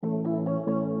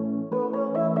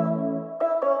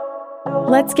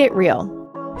Let's get real.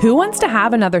 Who wants to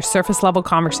have another surface level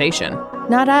conversation?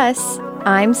 Not us.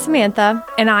 I'm Samantha.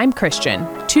 And I'm Christian.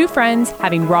 Two friends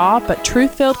having raw but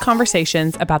truth-filled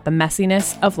conversations about the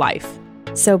messiness of life.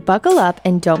 So buckle up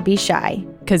and don't be shy.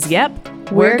 'Cause yep,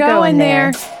 we're going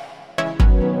there.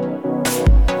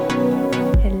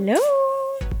 Hello.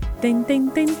 Ding, ding,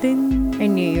 ding, ding. I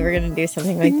knew you were going to do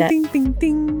something like that. Ding, ding,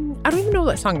 ding, ding. I don't even know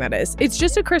what song that is. It's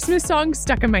just a Christmas song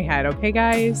stuck in my head, okay,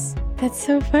 guys? That's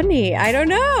so funny. I don't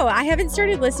know. I haven't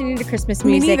started listeing to Christmas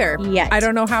music Me neither. yet. I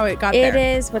don't know how it got there.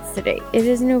 It is, what's the date? It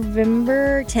is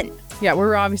November 10th. Yeah,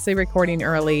 we're obviously recording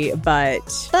early, but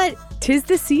 'tis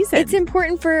the season. It's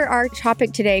important for our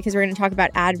topic today because we're going to talk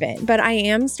about Advent, but I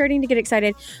am starting to get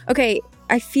excited. Okay,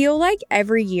 I feel like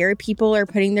every year people are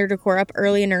putting their decor up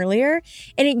early and earlier,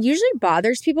 and it usually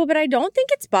bothers people, but I don't think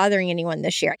it's bothering anyone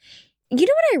this year. You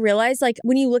know what I realized? Like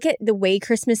when you look at the way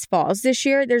Christmas falls this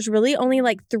year, there's really only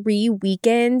like 3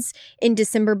 weekends in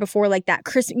December before like that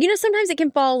Christmas. You know, sometimes it can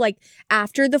fall like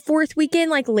after the 4th weekend,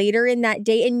 like later in that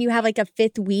day, and you have like a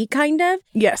 5th week kind of.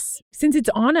 Yes. Since it's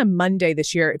on a Monday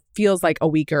this year, it feels like a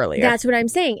week earlier. That's what I'm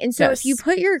saying. And so if you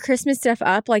put your Christmas stuff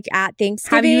up like at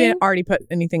Thanksgiving. Have you already put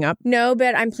anything up? No,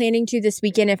 but I'm planning to this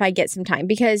weekend if I get some time,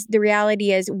 because the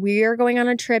reality is we are going on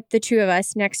a trip, the two of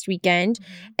us, next weekend.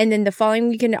 And then the following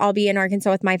weekend, I'll be in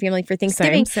Arkansas with my family for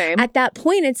Thanksgiving. Same. At that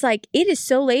point, it's like, it is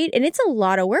so late and it's a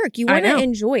lot of work. You want to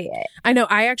enjoy it. I know.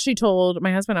 I actually told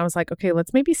my husband, I was like, okay,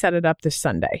 let's maybe set it up this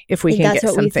Sunday if we can get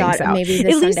some things out. Maybe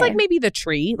at least like maybe the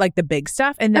tree, like the big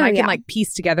stuff. And then I can like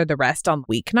piece together the rest on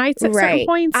weeknights at certain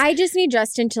points. I just need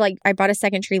Justin to like, I bought a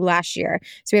second tree last year.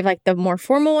 So we have like the more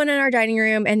formal one in our dining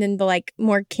room and then the like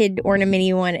more kid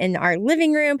ornamenty one in our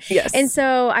living room. Yes. And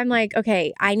so I'm like,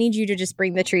 okay, I need you to just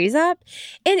bring the trees up.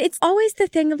 And it's always the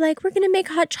thing of like, we're going to make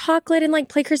hot chocolate and like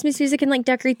play Christmas music and like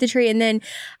decorate the tree. And then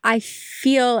I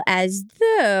feel as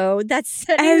though that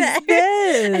sets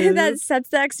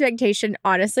the expectation,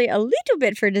 honestly, a little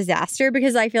bit for disaster,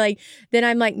 because I feel like then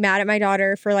I'm like mad at my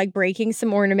daughter for like breaking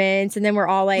some ornaments. And then we're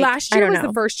all like, last year was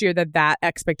the first year that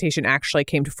expectation actually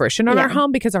came to fruition on our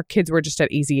home, because our kids were just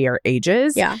at easier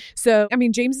ages. Yeah. So, I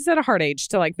mean, James is at a hard age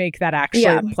to like make that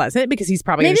actually pleasant, because he's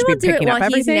probably going to be picking up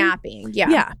everything. He's napping.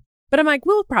 Yeah. But I'm like,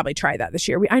 we'll probably try that this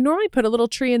year. I normally put a little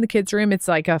tree in the kids' room. It's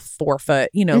like a 4-foot,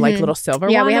 like little silver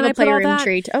one. Yeah, we have a playroom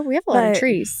tree. Oh, we have a lot of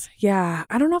trees. Yeah.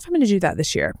 I don't know if I'm going to do that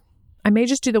this year. I may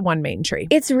just do the one main tree.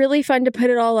 It's really fun to put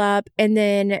it all up, and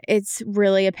then it's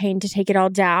really a pain to take it all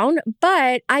down.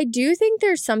 But I do think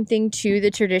there's something to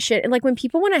the tradition. And like when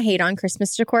people want to hate on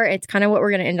Christmas decor, it's kind of what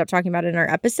we're going to end up talking about in our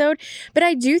episode. But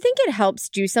I do think it helps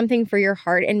do something for your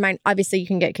heart and mind. Obviously, you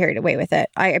can get carried away with it.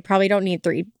 I probably don't need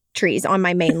 3 trees on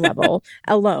my main level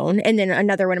alone, and then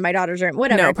another one in my daughter's room,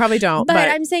 whatever. No, probably don't. But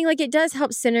I'm saying like it does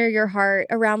help center your heart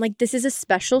around like this is a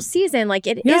special season. Like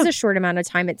it is a short amount of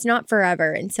time. It's not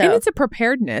forever. And it's a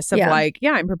preparedness of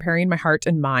I'm preparing my heart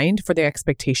and mind for the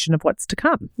expectation of what's to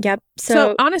come. Yep.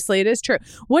 So honestly, it is true.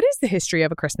 What is the history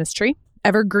of a Christmas tree?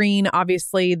 Evergreen,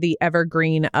 obviously the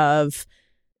evergreen of.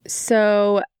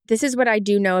 So this is what I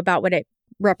do know about what it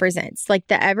represents. Like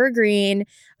the evergreen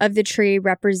of the tree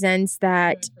represents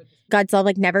that God's love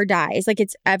like never dies, like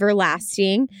it's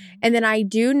everlasting. And then I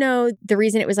do know the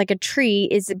reason it was like a tree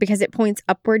is because it points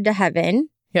upward to heaven.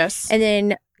 Yes. And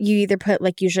then you either put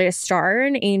like usually a star or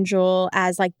an angel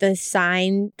as like the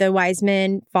sign the wise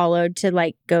men followed to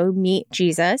like go meet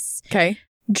Jesus. Okay.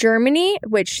 Germany,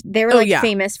 which they were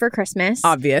famous for Christmas,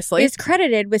 obviously, is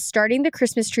credited with starting the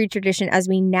Christmas tree tradition as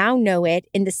we now know it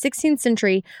in the 16th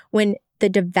century, when the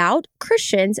devout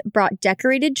Christians brought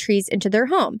decorated trees into their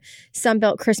home. Some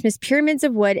built Christmas pyramids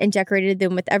of wood and decorated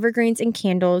them with evergreens and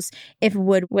candles if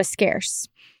wood was scarce.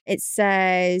 It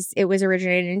says it was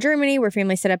originated in Germany, where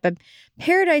families set up a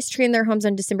paradise tree in their homes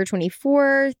on December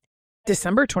 24th.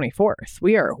 December 24th.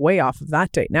 We are way off of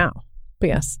that date now. But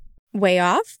yes. Way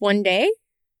off? One day?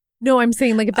 No, I'm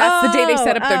saying like if that's the day they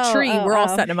set up their tree, we're all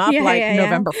setting them up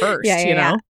November 1st, you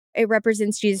know? It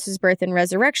represents Jesus' birth and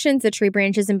resurrection. The tree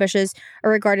branches and bushes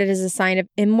are regarded as a sign of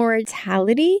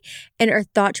immortality and are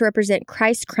thought to represent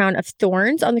Christ's crown of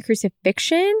thorns on the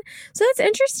crucifixion. So that's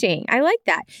interesting. I like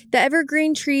that. The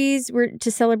evergreen trees were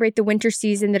to celebrate the winter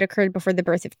season that occurred before the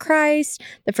birth of Christ.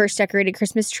 The first decorated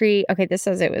Christmas tree. Okay, this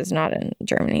says it was not in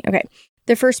Germany. Okay.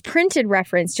 The first printed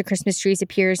reference to Christmas trees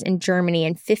appears in Germany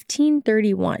in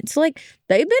 1531. So like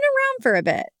they've been around for a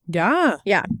bit. Yeah.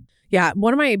 Yeah. Yeah.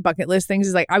 One of my bucket list things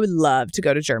is like, I would love to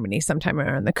go to Germany sometime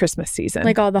around the Christmas season.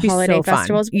 Like all the holiday so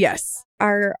festivals. Fun. Yes.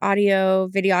 Our audio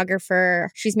videographer,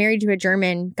 she's married to a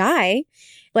German guy,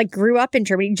 like grew up in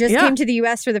Germany, just came to the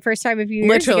US for the first time a few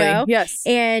years ago. Yes.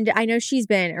 And I know she's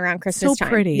been around Christmas time. So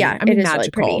pretty. Yeah. I mean, it is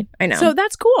magical. really pretty. I know. So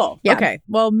that's cool. Yeah. Okay.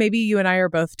 Well, maybe you and I are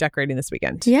both decorating this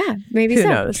weekend. Yeah, maybe Who so.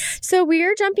 knows? So we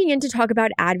are jumping in to talk about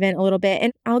Advent a little bit.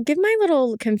 And I'll give my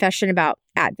little confession about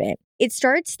Advent. It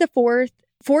starts the four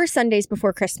Sundays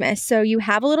before Christmas. So you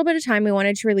have a little bit of time. We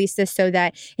wanted to release this so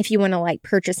that if you want to like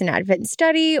purchase an Advent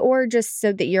study or just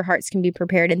so that your hearts can be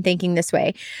prepared and thinking this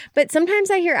way. But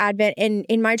sometimes I hear Advent, and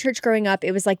in my church growing up,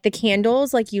 it was like the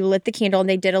candles, like you lit the candle and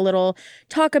they did a little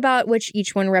talk about which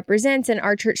each one represents. And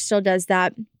our church still does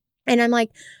that. And I'm like,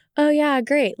 oh yeah,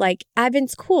 great. Like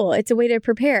Advent's cool. It's a way to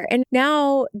prepare. And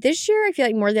now this year, I feel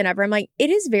like more than ever, I'm like, it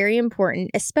is very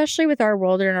important, especially with our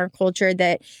world and our culture,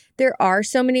 that there are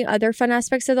so many other fun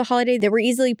aspects of the holiday that we're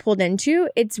easily pulled into.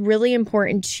 It's really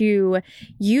important to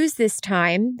use this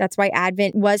time. That's why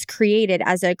Advent was created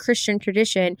as a Christian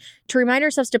tradition, to remind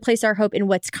ourselves to place our hope in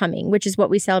what's coming, which is what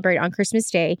we celebrate on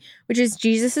Christmas Day, which is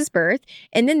Jesus's birth.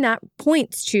 And then that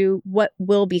points to what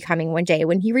will be coming one day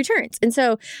when he returns. And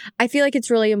so I feel like it's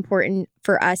really important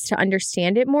for us to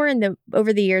understand it more. And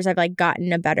over the years, I've like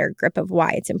gotten a better grip of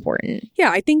why it's important.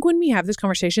 Yeah, I think when we have this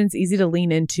conversation, it's easy to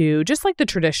lean into just like the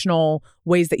traditional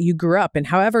ways that you grew up and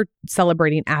however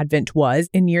celebrating Advent was.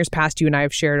 In years past, you and I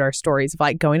have shared our stories of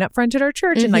like going up front at our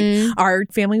church and like our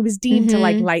family was deemed to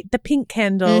like light the pink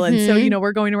candle. And so,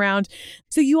 we're going around.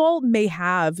 So you all may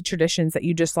have traditions that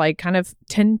you just like kind of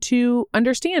tend to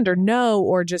understand or know,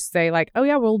 or just say like, oh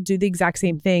yeah, we'll do the exact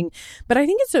same thing. But I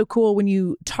think it's so cool when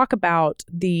you talk about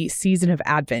the season of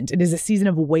Advent. It is a season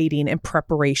of waiting and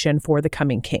preparation for the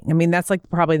coming king. I mean, that's like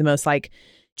probably the most like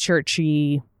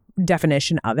churchy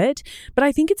definition of it. But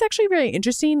I think it's actually very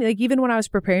interesting. Like even when I was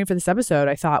preparing for this episode,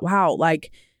 I thought, wow,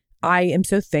 like I am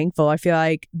so thankful. I feel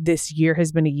like this year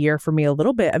has been a year for me a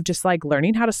little bit of just like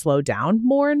learning how to slow down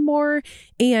more and more.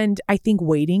 And I think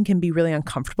waiting can be really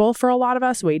uncomfortable for a lot of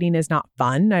us. Waiting is not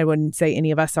fun. I wouldn't say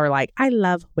any of us are like, I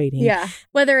love waiting. Yeah.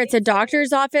 Whether it's a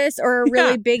doctor's office or a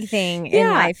really big thing in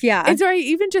life. Yeah. And so I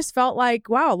even just felt like,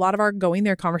 wow, a lot of our going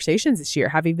there conversations this year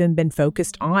have even been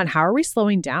focused on how are we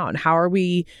slowing down? How are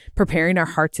we preparing our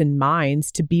hearts and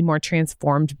minds to be more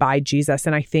transformed by Jesus?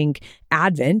 And I think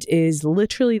Advent is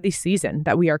literally the season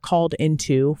that we are called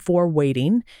into for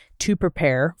waiting to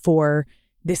prepare for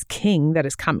this king that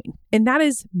is coming. And that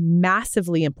is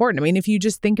massively important. I mean, if you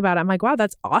just think about it, I'm like, wow,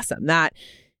 that's awesome that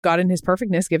God in his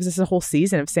perfectness gives us a whole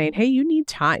season of saying, hey, you need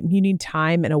time. You need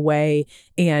time and a way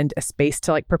and a space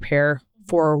to like prepare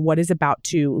for what is about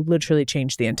to literally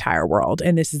change the entire world.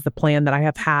 And this is the plan that I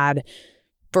have had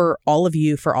for all of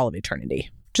you for all of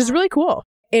eternity, which is really cool.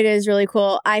 It is really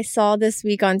cool. I saw this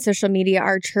week on social media,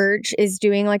 our church is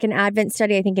doing like an Advent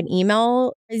study. I think an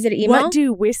email. Is it an email? What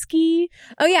do whiskey?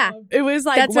 Oh, yeah. It was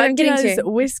like, that's what I'm getting does to.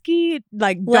 Whiskey,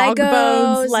 like dog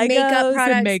bones, Legos, makeup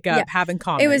products, and makeup have in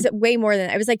common? It was way more than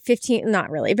that. It was like 15, not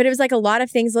really, but it was like a lot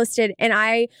of things listed. And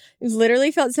I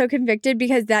literally felt so convicted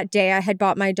because that day I had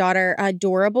bought my daughter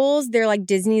Adorables. They're like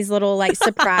Disney's little like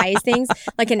surprise things,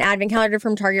 like an Advent calendar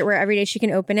from Target where every day she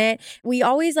can open it. We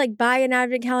always like buy an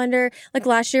Advent calendar. Like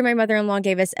last year, my mother-in-law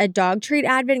gave us a dog treat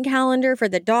Advent calendar for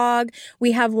the dog.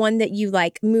 We have one that you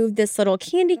like move this little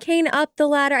candy cane up the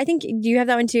ladder. I think, do you have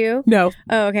that one too? No.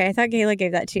 Oh, okay. I thought Kayla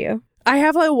gave that to you. I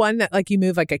have like one that like you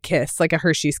move like a kiss, like a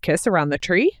Hershey's kiss around the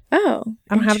tree. Oh,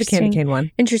 I don't have the candy cane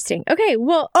one. Interesting. Okay,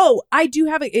 well. Oh, I do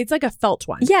have it. It's like a felt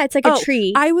one. Yeah, it's like a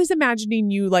tree. I was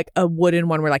imagining you like a wooden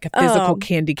one where like a physical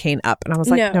candy cane up. And I was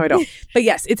like, no, I don't. But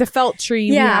yes, it's a felt tree.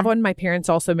 Yeah. We have one my parents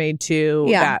also made too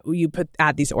that you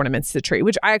add these ornaments to the tree,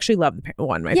 which I actually love the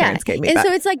one my parents gave me. And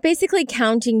so it's like basically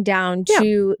counting down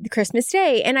to the Christmas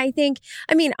day. And I think,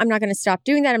 I mean, I'm not going to stop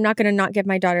doing that. I'm not going to not give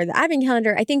my daughter the Advent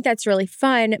calendar. I think that's really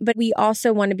fun. But we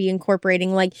also want to be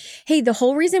incorporating like, hey, the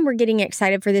whole reason we're getting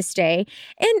excited for this day,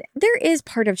 and there is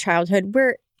part of childhood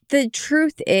where the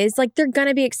truth is like they're going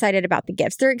to be excited about the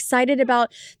gifts. They're excited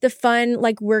about the fun,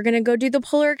 like we're going to go do the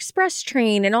Polar Express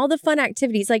train and all the fun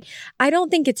activities. Like I don't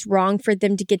think it's wrong for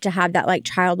them to get to have that like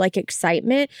childlike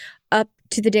excitement up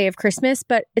to the day of Christmas,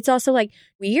 but it's also like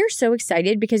we are so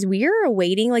excited because we are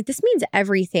awaiting, like, this means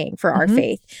everything for our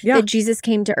faith, that Jesus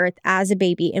came to earth as a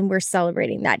baby, and we're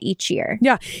celebrating that each year.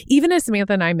 Yeah. Even as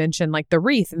Samantha and I mentioned, like the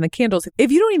wreath and the candles,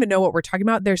 if you don't even know what we're talking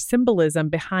about, there's symbolism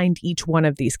behind each one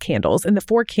of these candles. And the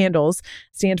 4 candles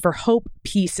stand for hope,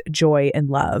 peace, joy, and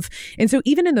love. And so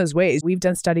even in those ways, we've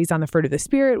done studies on the fruit of the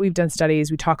Spirit. We've done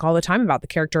studies. We talk all the time about the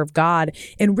character of God.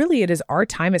 And really, it is our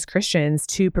time as Christians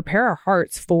to prepare our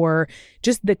hearts for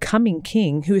just the coming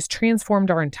King who has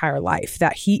transformed our entire life,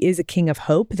 that he is a King of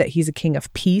hope, that he's a King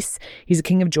of peace, he's a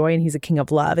King of joy, and he's a King of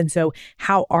love. And so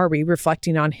how are we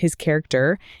reflecting on his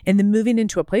character and then moving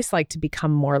into a place like to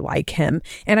become more like him?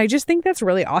 And I just think that's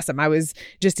really awesome. I was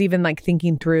just even like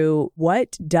thinking through,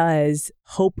 what does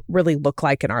hope really look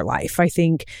like in our life? I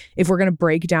think if we're going to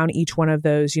break down each one of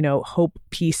those, hope,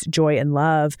 peace, joy, and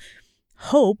love,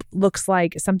 hope looks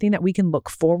like something that we can look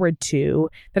forward to,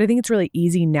 that I think it's really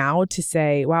easy now to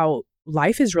say, wow,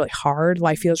 life is really hard.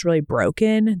 Life feels really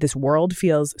broken. This world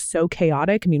feels so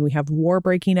chaotic. I mean, we have war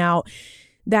breaking out,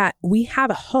 that we have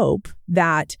a hope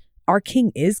that our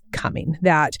King is coming,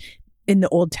 that in the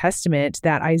Old Testament,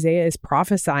 that Isaiah is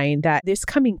prophesying that this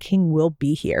coming King will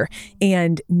be here.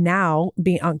 And now,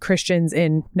 being on Christians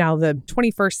in now the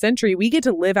 21st century, we get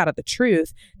to live out of the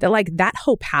truth that like that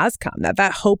hope has come,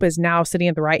 that hope is now sitting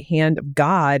at the right hand of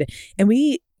God. And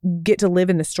we get to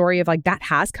live in the story of like that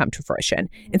has come to fruition.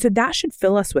 And so that should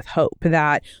fill us with hope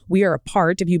that we are a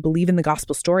part, if you believe in the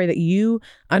gospel story, that you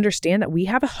understand that we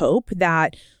have a hope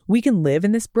that we can live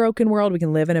in this broken world. We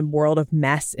can live in a world of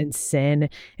mess and sin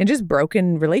and just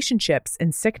broken relationships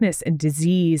and sickness and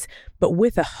disease, but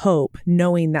with a hope,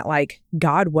 knowing that like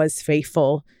God was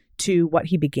faithful to what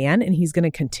he began and he's going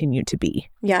to continue to be.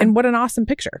 Yeah. And what an awesome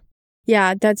picture.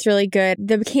 Yeah, that's really good.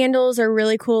 The candles are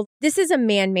really cool. This is a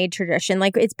man-made tradition.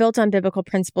 Like, it's built on biblical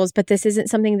principles, but this isn't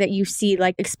something that you see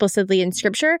like explicitly in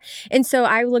scripture. And so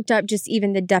I looked up just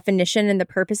even the definition and the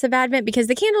purpose of Advent, because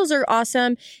the candles are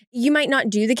awesome. You might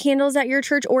not do the candles at your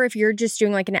church, or if you're just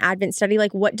doing like an Advent study,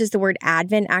 like what does the word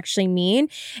Advent actually mean?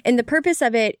 And the purpose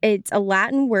of it, it's a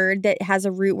Latin word that has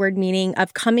a root word meaning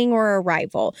of coming or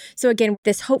arrival. So again,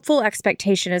 this hopeful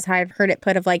expectation is how I've heard it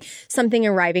put, of like something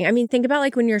arriving. I mean, think about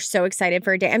like when you're so excited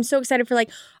for a day. I'm so excited for like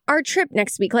our trip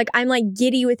next week. Like, I'm like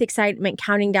giddy with excitement,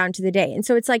 counting down to the day. And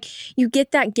so it's like you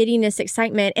get that giddiness,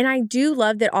 excitement. And I do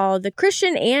love that all the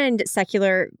Christian and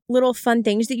secular little fun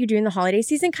things that you do in the holiday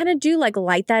season kind of do like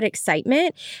light that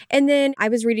excitement. And then I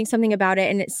was reading something about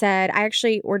it, and it said, I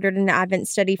actually ordered an Advent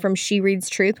study from She Reads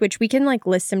Truth, which we can like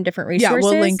list some different resources.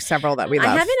 Yeah, we'll link several that we love.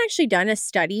 I haven't actually done a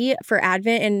study for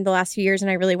Advent in the last few years, and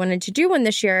I really wanted to do one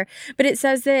this year. But it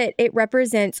says that it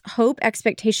represents hope,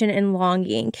 expectation, and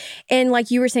longing. And like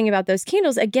you were saying about those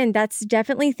candles, again, that's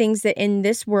definitely things that in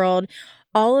this world,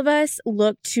 all of us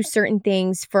look to certain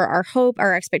things for our hope,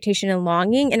 our expectation, and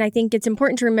longing. And I think it's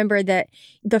important to remember that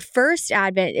the first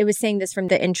Advent, it was saying this from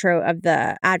the intro of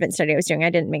the Advent study I was doing. I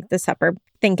didn't make this up or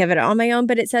think of it on my own,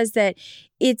 but it says that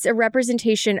it's a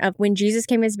representation of when Jesus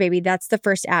came as a baby. That's the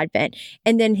first Advent.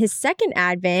 And then his second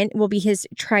Advent will be his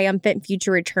triumphant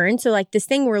future return. So like this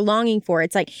thing we're longing for,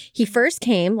 it's like he first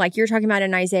came, like you're talking about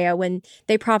in Isaiah when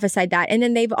they prophesied that. And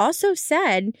then they've also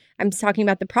said, I'm talking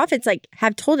about the prophets, like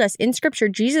have told us in scripture,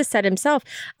 Jesus said himself,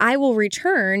 I will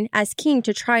return as king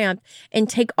to triumph and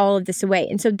take all of this away.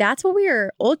 And so that's what we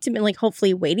are ultimately,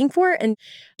 hopefully waiting for. And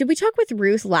did we talk with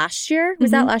Ruth last year? Was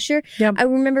that last year? Yeah. I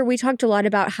remember we talked a lot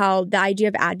about how the idea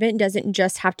of Advent doesn't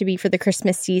just have to be for the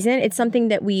Christmas season. It's something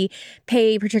that we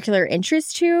pay particular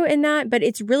interest to in that, but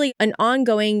it's really an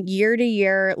ongoing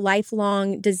year-to-year,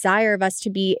 lifelong desire of us to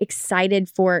be excited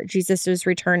for Jesus'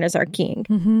 return as our king.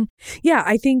 Mm-hmm. Yeah,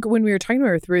 I think when we were talking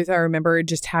with Ruth, I remember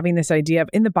just having this idea of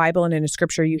in the Bible and in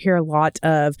scripture, you hear a lot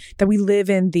of that we live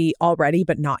in the already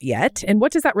but not yet. And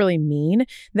what does that really mean?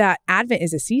 That Advent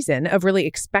is a season of really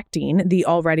expecting the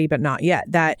already but not yet,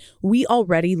 that we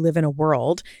already live in a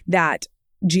world that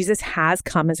Jesus has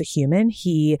come as a human.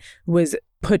 He was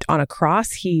put on a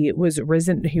cross. He was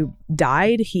risen. He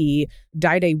died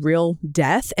a real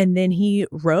death, and then he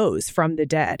rose from the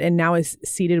dead and now is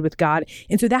seated with God.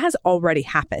 And so that has already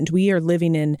happened. We are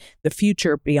living in the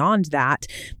future beyond that.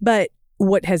 But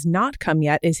what has not come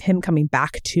yet is him coming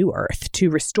back to earth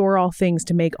to restore all things,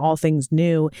 to make all things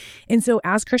new. And so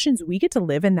as Christians, we get to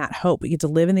live in that hope. We get to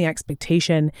live in the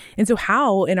expectation. And so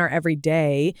how in our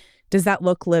everyday does that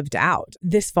look lived out?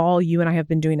 This fall, you and I have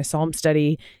been doing a Psalm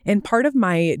study, and part of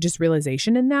my just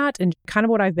realization in that, and kind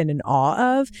of what I've been in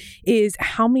awe of, is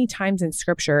how many times in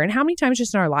Scripture and how many times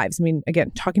just in our lives, I mean, again,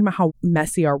 talking about how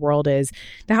messy our world is,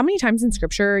 that how many times in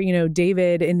Scripture,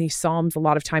 David in these Psalms a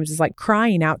lot of times is like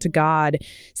crying out to God,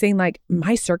 saying like,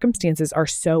 my circumstances are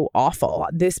so awful.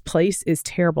 This place is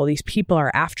terrible. These people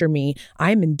are after me.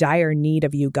 I'm in dire need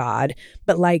of you, God.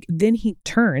 But like, then he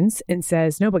turns and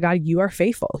says, no, but God, you are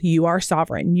faithful. You are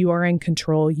sovereign. You are in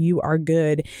control. You are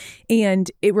good. And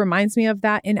it reminds me of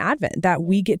that in Advent, that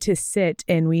we get to sit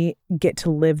and we get to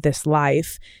live this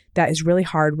life that is really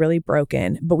hard, really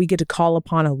broken, but we get to call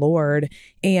upon a Lord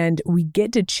and we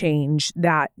get to change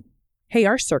that. Hey,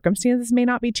 our circumstances may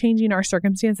not be changing. Our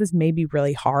circumstances may be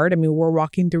really hard. I mean, we're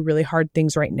walking through really hard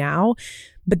things right now,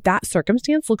 but that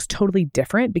circumstance looks totally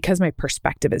different because my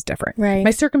perspective is different. Right.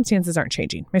 My circumstances aren't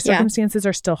changing. My circumstances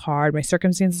are still hard. My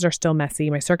circumstances are still messy.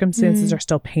 My circumstances are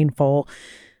still painful,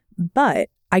 but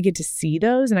I get to see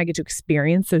those and I get to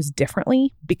experience those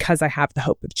differently because I have the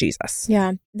hope of Jesus.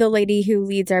 Yeah. The lady who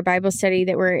leads our Bible study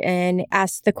that we're in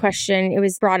asked the question, it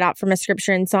was brought out from a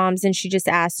scripture in Psalms, and she just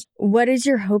asked, what is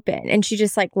your hope in? And she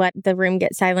just like let the room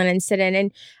get silent and sit in.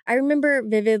 And I remember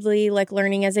vividly like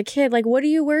learning as a kid, like, what do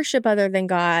you worship other than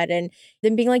God? And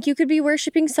then being like, you could be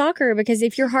worshiping soccer because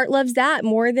if your heart loves that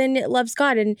more than it loves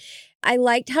God. And I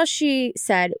liked how she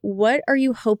said, what are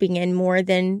you hoping in more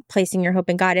than placing your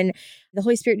hope in God? And the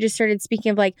Holy Spirit just started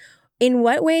speaking of like, in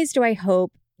what ways do I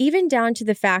hope? Even down to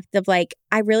the fact of like,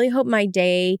 I really hope my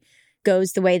day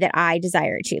goes the way that I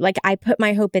desire it to. Like, I put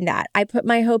my hope in that. I put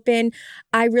my hope in,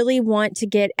 I really want to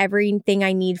get everything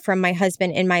I need from my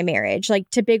husband in my marriage, like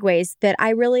to big ways that I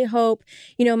really hope,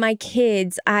 my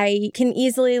kids, I can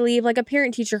easily leave like a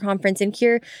parent teacher conference and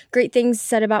hear great things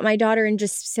said about my daughter and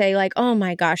just say like, oh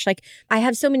my gosh, like I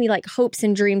have so many like hopes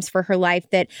and dreams for her life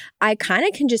that I kind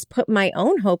of can just put my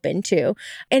own hope into.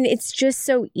 And it's just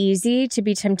so easy to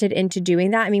be tempted into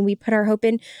doing that. I mean, we put our hope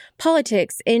in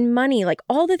politics, in money, like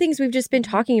all the things we've just been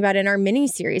talking about in our mini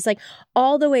series, like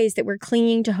all the ways that we're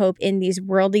clinging to hope in these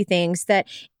worldly things that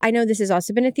I know this has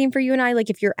also been a theme for you and I. Like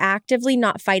if you're actively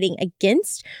not fighting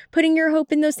against putting your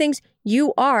hope in those things,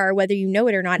 you are, whether you know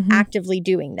it or not, actively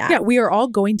doing that. Yeah, we are all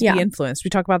going to be influenced.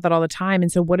 We talk about that all the time.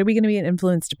 And so what are we going to be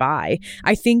influenced by?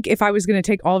 I think if I was going to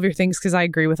take all of your things, because I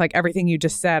agree with like everything you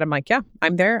just said, I'm like, yeah,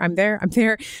 I'm there.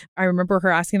 I remember her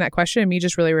asking that question and me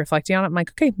just really reflecting on it. I'm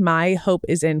like, okay, my hope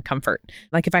is in comfort.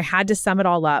 Like if I had to sum it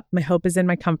all up, my hope is in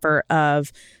my comfort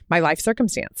of my life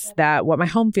circumstance, that what my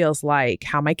home feels like,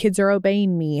 how my kids are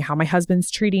obeying me, how my husband's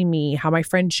treating me, how my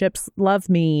friendships love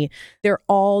me. They're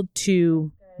all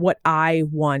to what I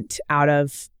want out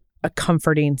of a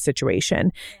comforting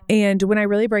situation. And when I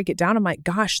really break it down, I'm like,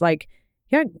 gosh, like,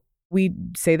 yeah, we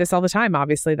say this all the time,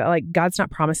 obviously, that like God's not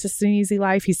promised us an easy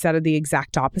life. He said the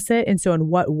exact opposite. And so in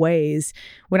what ways,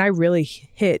 when I really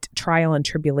hit trial and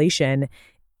tribulation,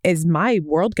 is my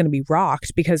world going to be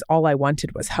rocked because all I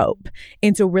wanted was hope?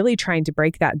 And so really trying to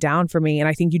break that down for me. And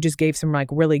I think you just gave some like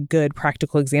really good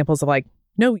practical examples of like,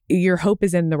 no, your hope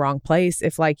is in the wrong place.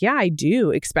 If like, yeah, I do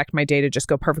expect my day to just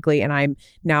go perfectly and I'm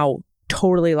now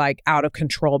totally like out of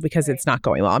control because it's not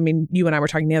going well. I mean, you and I were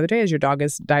talking the other day as your dog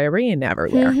is diarrhea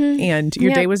everywhere and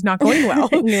your day was not going well.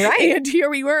 Right. And here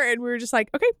we were and we were just like,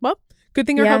 okay, well, good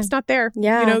thing your hope's not there.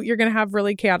 Yeah. You're going to have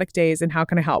really chaotic days and how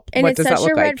can I help? And what it's does that such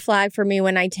look a like? red flag for me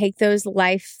when I take those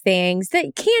life things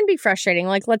that can be frustrating.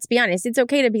 Like, let's be honest, it's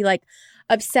okay to be like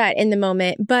upset in the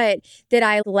moment, but that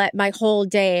I let my whole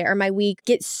day or my week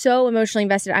get so emotionally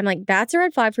invested. I'm like, that's a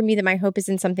red flag for me that my hope is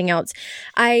in something else.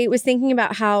 I was thinking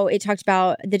about how it talked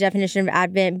about the definition of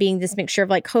Advent being this mixture of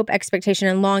like hope, expectation,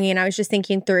 and longing. And I was just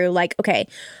thinking through like, okay,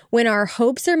 when our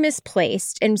hopes are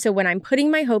misplaced, and so when I'm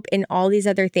putting my hope in all these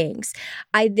other things,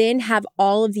 I then have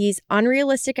all of these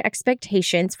unrealistic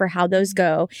expectations for how those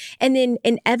go. And then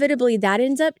inevitably that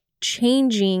ends up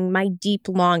changing my deep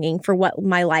longing for what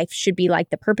my life should be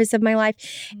like, the purpose of my life,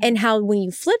 and how when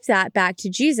you flip that back to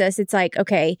Jesus, it's like,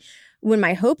 okay, when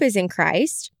my hope is in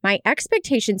Christ, my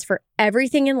expectations for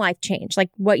everything in life change, like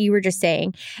what you were just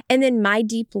saying. And then my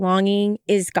deep longing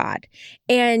is God.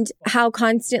 And how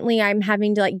constantly I'm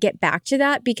having to like get back to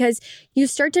that because you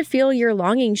start to feel your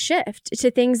longing shift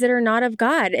to things that are not of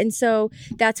God. And so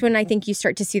that's when I think you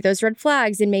start to see those red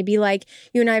flags. And maybe like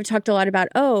you and I have talked a lot about,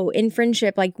 in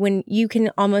friendship, like when you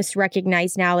can almost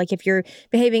recognize now, like if you're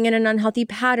behaving in an unhealthy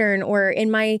pattern, or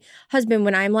in my husband,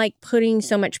 when I'm like putting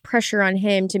so much pressure on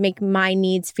him to make my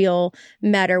needs feel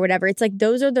met or whatever. It's like,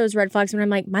 those are those red flags when I'm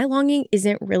like, my longing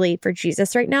isn't really for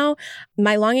Jesus right now.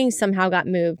 My longing somehow got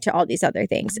moved to all these other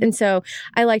things. And so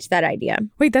I liked that idea.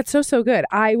 Wait, that's so good.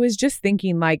 I was just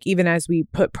thinking, like, even as we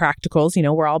put practicals,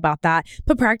 we're all about that,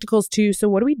 put practicals too. So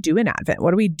what do we do in Advent?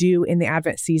 What do we do in the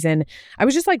Advent season? I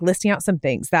was just like listing out some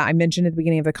things that I mentioned at the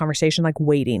beginning of the conversation, like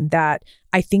waiting, that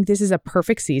I think this is a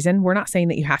perfect season. We're not saying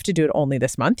that you have to do it only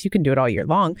this month. You can do it all year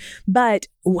long. But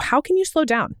how can you slow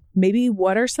down? Maybe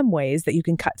what are some ways that you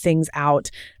can cut things out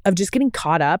of just getting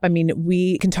caught up? I mean,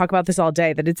 we can talk about this all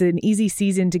day, that it's an easy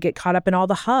season to get caught up in all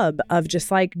the hub of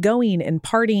just like going and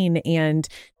partying and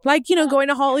like, going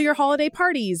to all your holiday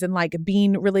parties and like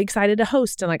being really excited to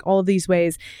host and like all of these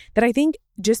ways that I think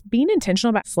just being intentional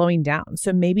about slowing down.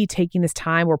 So maybe taking this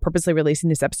time, we're purposely releasing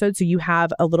this episode so you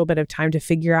have a little bit of time to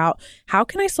figure out, how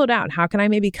can I slow down? How can I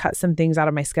maybe cut some things out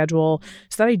of my schedule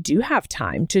so that I do have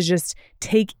time to just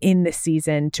take in the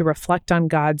season, to reflect on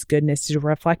God's goodness, to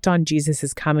reflect on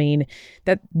Jesus' coming,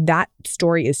 that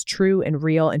story is true and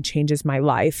real and changes my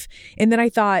life. And then I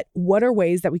thought, what are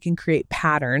ways that we can create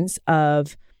patterns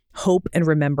of hope and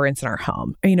remembrance in our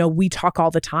home? We talk all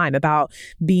the time about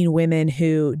being women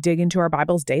who dig into our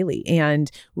Bibles daily, and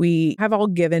we have all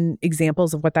given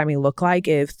examples of what that may look like,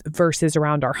 if verses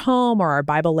around our home or our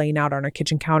Bible laying out on our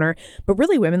kitchen counter. But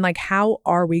really, women, like, how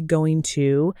are we going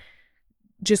to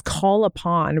just call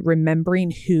upon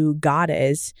remembering who God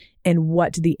is and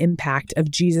what the impact of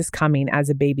Jesus coming as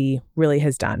a baby really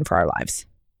has done for our lives?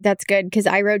 That's good, because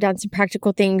I wrote down some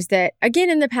practical things that,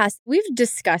 again, in the past, we've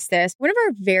discussed this. One of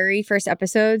our very first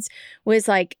episodes was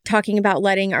like talking about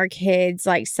letting our kids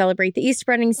like celebrate the Easter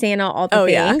Bunny, Santa, all the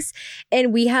things. Yeah.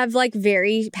 And we have like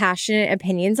very passionate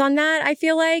opinions on that, I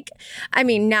feel like. I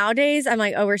mean, nowadays, I'm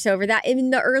like, oh, we're so over that. In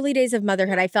the early days of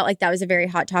motherhood, I felt like that was a very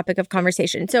hot topic of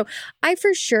conversation. So I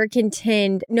for sure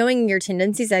contend knowing your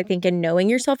tendencies, I think, and knowing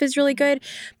yourself is really good.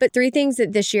 But 3 things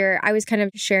that this year I was kind of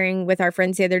sharing with our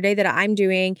friends the other day that I'm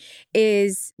doing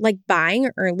is like buying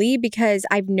early, because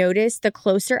I've noticed the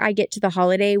closer I get to the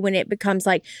holiday, when it becomes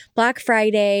like Black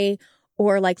Friday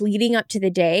or like leading up to the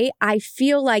day, I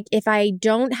feel like if I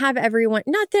don't have everyone,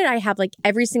 not that I have like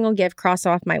every single gift crossed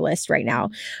off my list right now,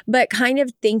 but kind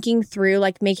of thinking through,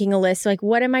 like making a list, like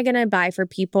what am I going to buy for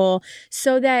people,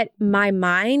 so that my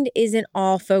mind isn't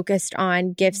all focused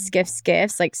on gifts,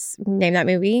 like name that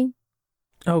movie.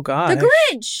 Oh, God. The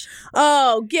Grinch.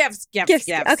 Oh, gifts.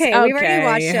 Okay, we've already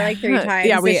watched it like 3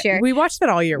 times this year. We watched that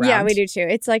all year round. Yeah, we do too.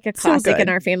 It's like a classic in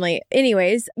our family.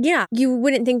 Anyways, yeah, you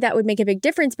wouldn't think that would make a big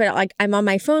difference, but like I'm on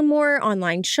my phone more,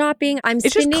 online shopping.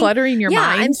 It's just cluttering your mind.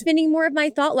 Yeah, I'm spending more of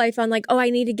my thought life on like, oh, I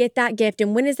need to get that gift.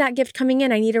 And when is that gift coming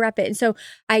in? I need to wrap it. And so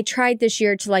I tried this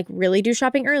year to like really do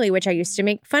shopping early, which I used to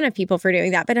make fun of people for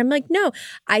doing that. But I'm like, no,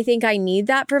 I think I need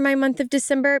that for my month of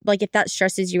December. Like if that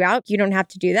stresses you out, you don't have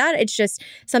to do that. It's just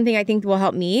something I think will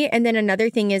help me. And then another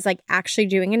thing is like actually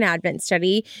doing an Advent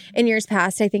study. In years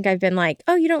past, I think I've been like,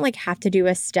 oh, you don't like have to do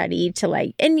a study to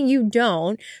like, and you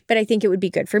don't, but I think it would be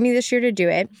good for me this year to do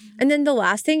it. And then the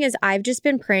last thing is I've just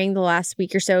been praying the last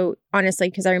week or so, honestly,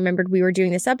 because I remembered we were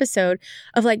doing this episode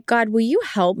of like, God, will you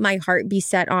help my heart be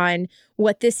set on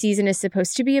what this season is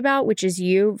supposed to be about, which is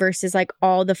you, versus like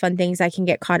all the fun things I can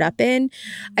get caught up in.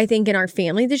 I think in our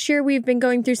family this year, we've been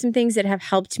going through some things that have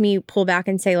helped me pull back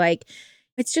and say like,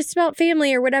 it's just about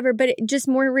family or whatever, but just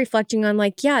more reflecting on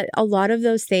like, yeah, a lot of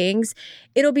those things,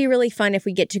 it'll be really fun if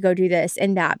we get to go do this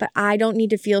and that, but I don't need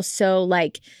to feel so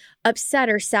like upset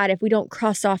or sad if we don't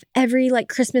cross off every like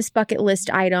Christmas bucket list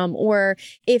item, or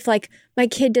if like my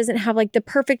kid doesn't have like the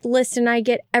perfect list and I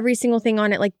get every single thing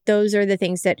on it. Like those are the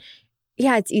things that,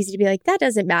 yeah, it's easy to be like, that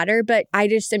doesn't matter. But I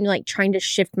just am like trying to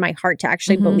shift my heart to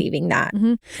actually believing that.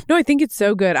 No, I think it's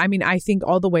so good. I mean, I think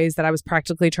all the ways that I was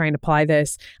practically trying to apply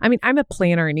this, I mean, I'm a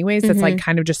planner anyways. That's like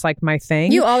kind of just like my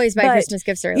thing. You always buy Christmas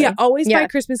gifts early. Yeah, always buy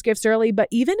Christmas gifts early. But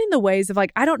even in the ways of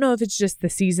like, I don't know if it's just the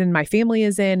season my family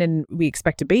is in and we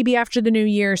expect a baby after the new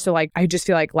year. So like, I just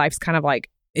feel like life's kind of like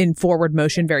in forward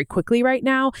motion very quickly right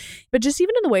now. But just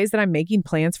even in the ways that I'm making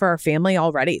plans for our family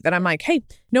already, that I'm like, hey,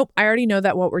 nope, I already know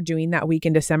that what we're doing that week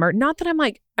in December. Not that I'm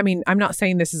like, I mean, I'm not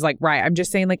saying this is like right. I'm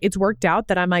just saying like it's worked out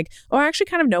that I'm like, oh, I actually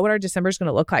kind of know what our December is going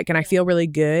to look like. And I feel really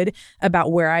good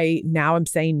about where I now am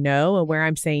saying no and where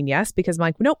I'm saying yes, because I'm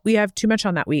like, nope, we have too much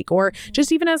on that week. Or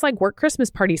just even as like work Christmas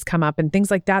parties come up and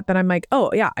things like that, that I'm like,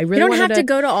 oh yeah, I really don't have to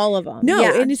go to all of them. No.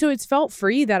 Yeah. And so it's felt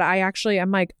free that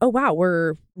I'm like, oh wow,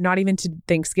 we're not even to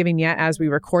Thanksgiving yet as we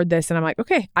record this. And I'm like,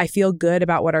 okay, I feel good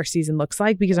about what our season looks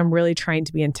like because I'm really trying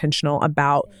to be intentional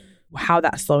about how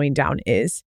that slowing down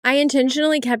is. I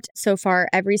intentionally kept so far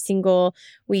every single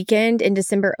weekend in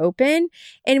December open.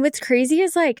 And what's crazy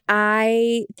is like,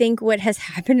 I think what has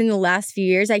happened in the last few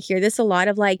years, I hear this a lot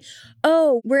of like,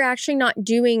 oh, we're actually not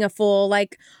doing a full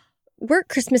like work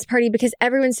Christmas party because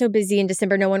everyone's so busy in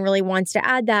December. No one really wants to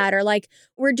add that. Or like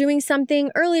we're doing something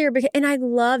earlier. And I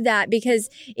love that because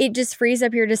it just frees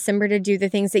up your December to do the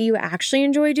things that you actually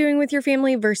enjoy doing with your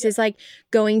family versus like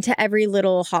going to every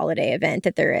little holiday event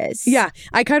that there is. Yeah.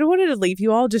 I kind of wanted to leave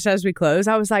you all just as we close.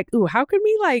 I was like, ooh, how could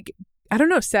we like, I don't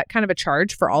know, set kind of a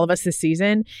charge for all of us this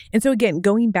season. And so again,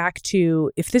 going back to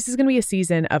if this is going to be a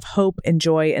season of hope and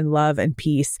joy and love and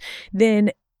peace, then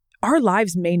our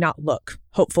lives may not look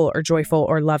hopeful or joyful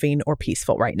or loving or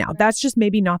peaceful right now. That's just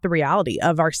maybe not the reality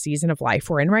of our season of life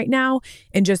we're in right now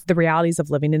and just the realities of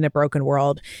living in a broken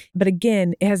world. But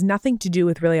again, it has nothing to do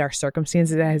with really our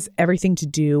circumstances. It has everything to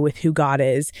do with who God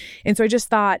is. And so I just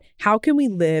thought, how can we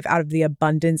live out of the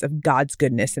abundance of God's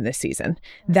goodness in this season?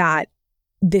 That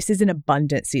this is an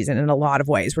abundant season in a lot of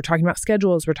ways. We're talking about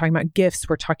schedules. We're talking about gifts.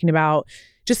 We're talking about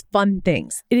just fun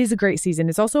things. It is a great season.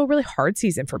 It's also a really hard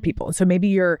season for people. And so maybe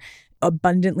you're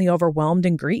abundantly overwhelmed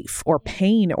in grief or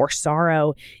pain or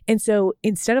sorrow. And so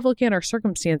instead of looking at our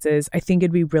circumstances, I think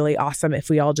it'd be really awesome if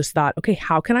we all just thought, okay,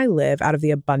 how can I live out of the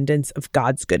abundance of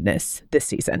God's goodness this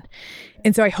season?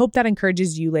 And so I hope that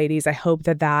encourages you ladies. I hope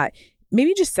that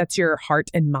maybe just sets your heart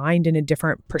and mind in a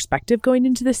different perspective going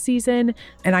into this season.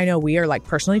 And I know we are like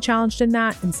personally challenged in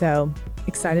that. And so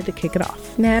excited to kick it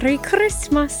off. Merry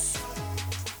Christmas.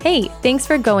 Hey, thanks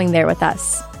for going there with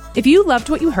us. If you loved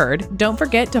what you heard, don't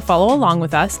forget to follow along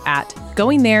with us at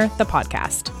Going There, the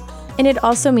podcast. And it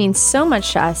also means so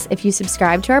much to us if you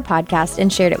subscribe to our podcast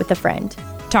and shared it with a friend.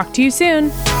 Talk to you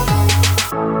soon.